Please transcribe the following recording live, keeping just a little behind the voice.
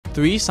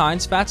3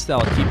 science facts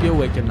that'll keep you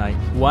awake at night.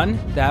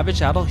 1. The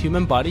average adult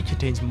human body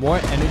contains more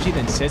energy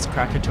than 6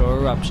 Krakatoa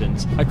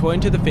eruptions.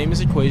 According to the famous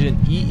equation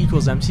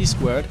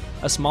E=mc²,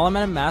 a small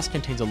amount of mass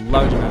contains a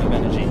large amount of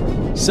energy.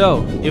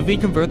 So, if we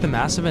convert the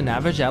mass of an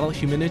average adult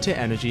human into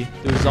energy,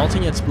 the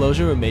resulting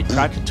explosion would make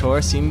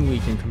Krakatoa seem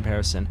weak in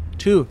comparison.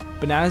 2.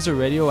 Bananas are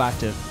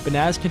radioactive.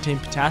 Bananas contain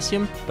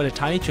potassium, but a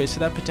tiny trace of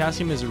that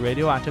potassium is a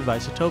radioactive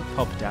isotope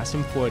called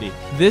potassium-40.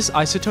 This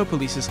isotope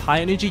releases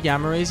high-energy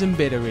gamma rays and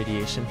beta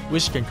radiation,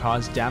 which can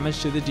cause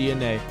damage to the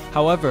DNA.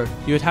 However,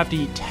 you would have to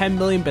eat 10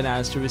 million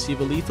bananas to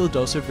receive a lethal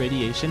dose of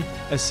radiation,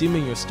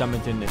 assuming your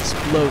stomach didn't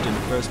explode in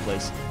the first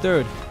place.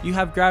 3rd, you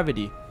have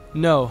gravity.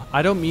 No,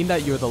 I don't mean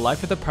that you're the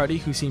life of the party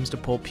who seems to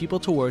pull people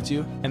towards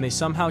you and they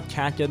somehow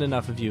can't get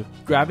enough of you.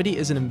 Gravity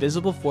is an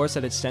invisible force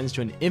that extends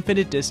to an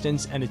infinite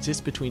distance and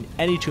exists between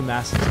any 2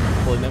 masses,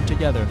 pulling them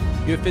together.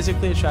 You're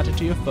physically attracted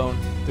to your phone,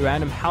 the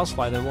random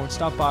housefly that won't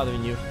stop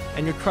bothering you,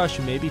 and your crush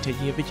who may be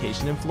taking a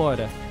vacation in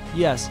Florida.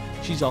 Yes,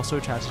 she's also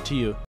attracted to you.